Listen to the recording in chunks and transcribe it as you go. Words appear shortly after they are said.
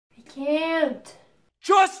can't.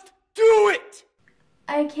 Just do it!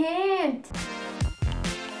 I can't.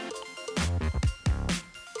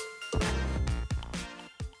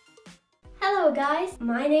 Hello guys,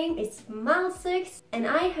 my name is Malsix and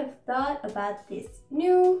I have thought about this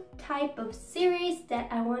new type of series that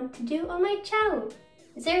I want to do on my channel.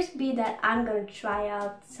 The series will be that I'm gonna try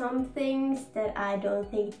out some things that I don't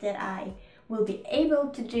think that I will be able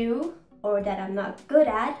to do or that I'm not good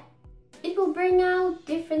at. It will bring out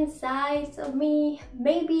different sides of me.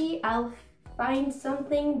 Maybe I'll find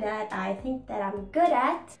something that I think that I'm good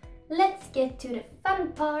at. Let's get to the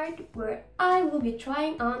fun part where I will be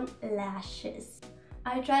trying on lashes.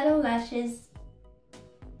 I tried on lashes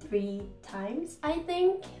 3 times, I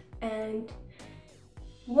think, and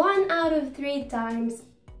 1 out of 3 times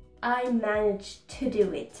I managed to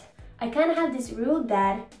do it. I kind of have this rule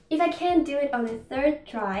that if I can't do it on the 3rd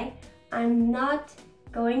try, I'm not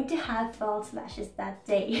going to have false lashes that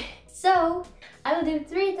day. So I will do it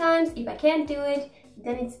 3 times. If I can't do it,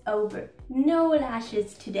 then it's over. No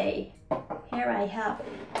lashes today. Here I have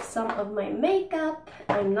some of my makeup.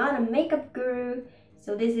 I'm not a makeup guru,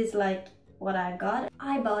 so this is like what I got.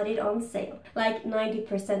 I bought it on sale. Like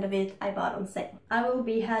 90% of it I bought on sale. I will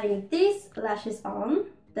be having these lashes on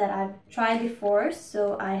that I've tried before,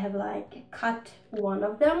 so I have like cut one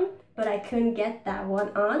of them, but I couldn't get that one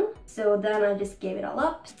on, so then I just gave it all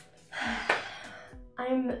up.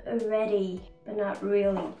 I'm ready, but not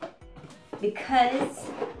really, because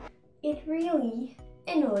it really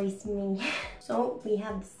annoys me. So we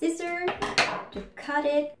have the scissor to cut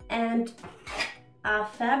it and a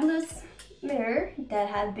fabulous mirror that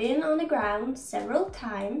had been on the ground several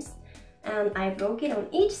times, and I broke it on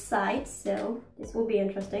each side, so this will be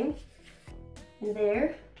interesting. And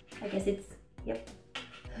there, I guess it's, yep.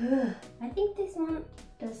 I think this one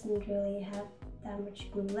doesn't really have that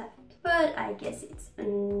much glue left, but I guess it's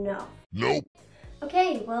enough. Nope.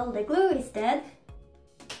 Okay, well, the glue is dead,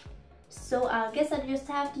 so I guess I just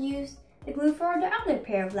have to use the glue for the other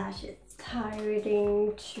pair of lashes. It's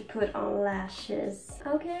tiring to put on lashes.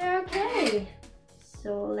 Okay.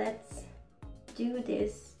 So let's do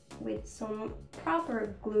this with some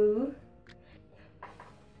proper glue.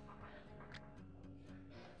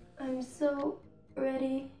 I'm so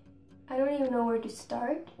ready. I don't even know where to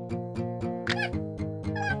start.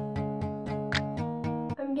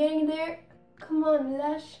 I'm getting there. Come on,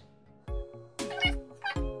 lash.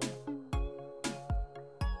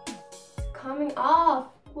 It's coming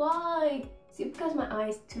off. Why? Is it because my eye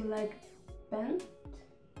is too like bent?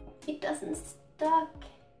 It doesn't stuck.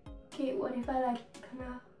 Okay, what if I like kind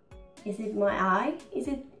of... Is it my eye? Is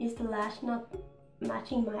the lash not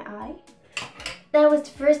matching my eye? That was the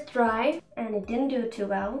first try and it didn't do too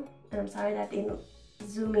well. And I'm sorry that I didn't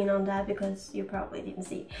zoom in on that because you probably didn't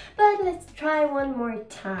see. But let's try one more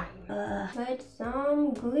time. Put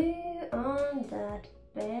some glue on that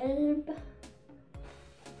bulb.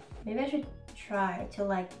 Maybe I should try to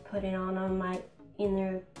like put it on my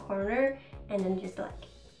inner corner and then just like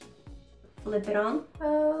flip it on.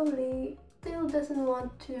 Probably still doesn't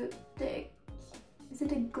want to stick. Is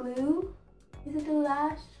it a glue? Is it a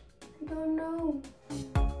lash? I don't know.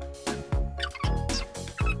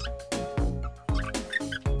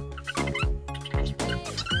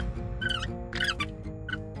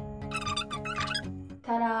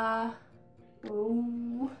 Ta-da!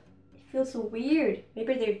 Ooh, it feels so weird.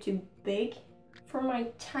 Maybe they're too big for my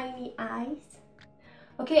tiny eyes.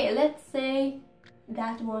 Okay, let's say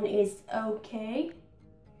that one is okay.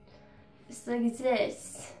 It's like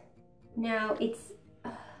this. Now it's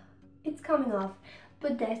coming off,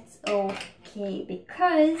 but that's okay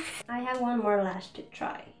because I have one more lash to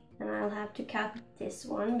try. And I'll have to cut this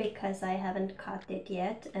one because I haven't cut it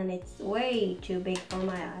yet and it's way too big for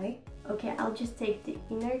my eye. Okay, I'll just take the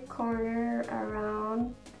inner corner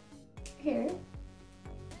around here.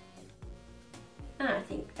 I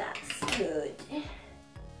think that's good.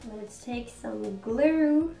 Let's take some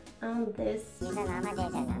glue on this.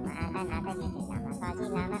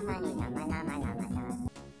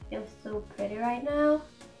 Feels so pretty right now.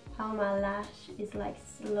 How my lash is like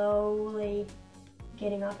slowly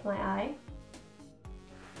getting off my eye.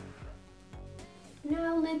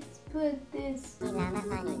 Now let's put this. Oh my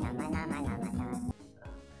gosh.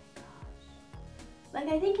 Like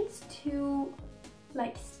I think it's too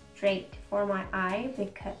like straight for my eye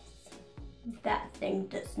because that thing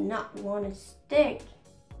does not want to stick.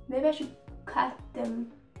 Maybe I should cut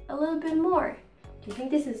them a little bit more. Do you think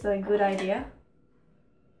this is a good idea?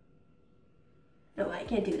 No, I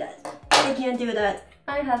can't do that. I can't do that.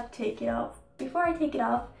 I have to take it off. Before I take it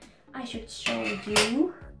off, I should show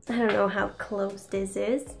you. I don't know how close this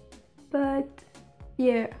is, but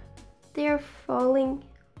yeah, they're falling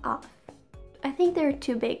off. I think they're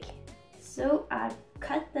too big. So I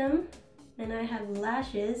cut them and I have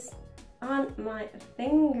lashes on my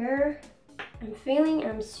finger. I'm feeling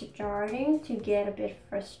I'm starting to get a bit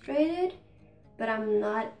frustrated, but I'm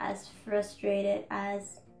not as frustrated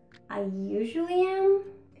as I usually am.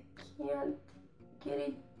 I can't get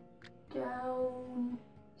it down.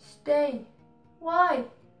 Stay. Why?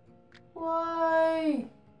 Why?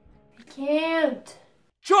 I can't.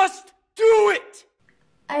 Just do it!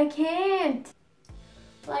 I can't.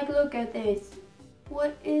 Like, look at this.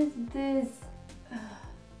 What is this?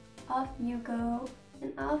 Off you go,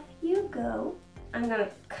 and off you go. I'm gonna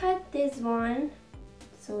cut this one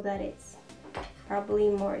so that it's probably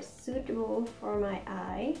more suitable for my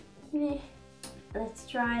eye. Let's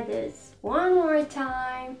try this one more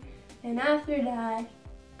time, and after that,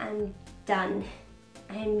 I'm done.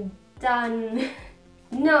 I'm done.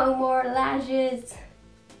 No more lashes.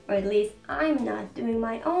 Or at least I'm not doing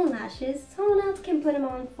my own lashes. Someone else can put them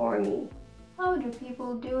on for me. How do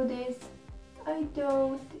people do this? I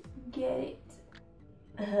don't get it.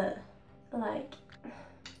 Like,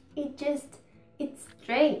 it's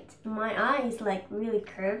straight. My eye is like really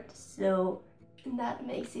curved, so that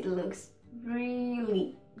makes it look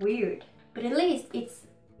really weird. But at least it's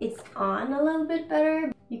on a little bit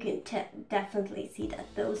better. You can definitely see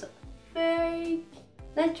that those are fake.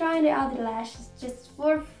 Let's try the other lashes just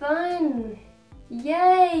for fun.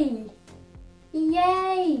 Yay!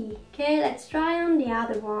 Yay! Okay, let's try on the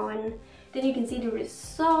other one. Then you can see the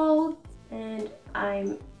result, and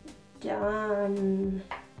I'm done.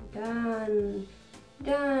 Done.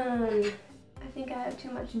 Done. I think I have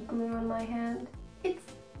too much glue on my hand. It's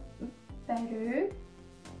better.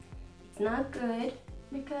 It's not good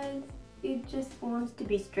because it just wants to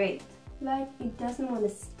be straight. Like, it doesn't want to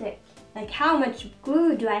stick. Like, how much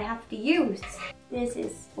glue do I have to use? This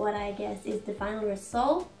is what I guess is the final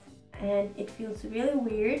result, and it feels really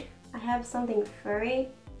weird. I have something furry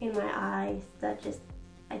in my eyes that just,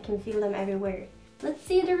 I can feel them everywhere. Let's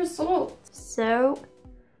see the result. So,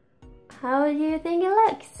 how do you think it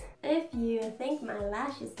looks? If you think my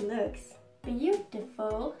lashes looks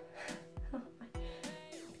beautiful,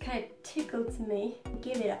 it kind of tickled me,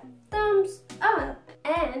 give it a thumbs up.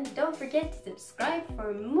 And don't forget to subscribe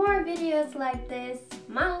for more videos like this.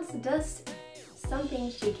 Miles does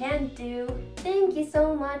something she can't do. Thank you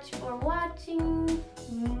so much for watching.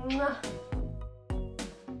 Mwah.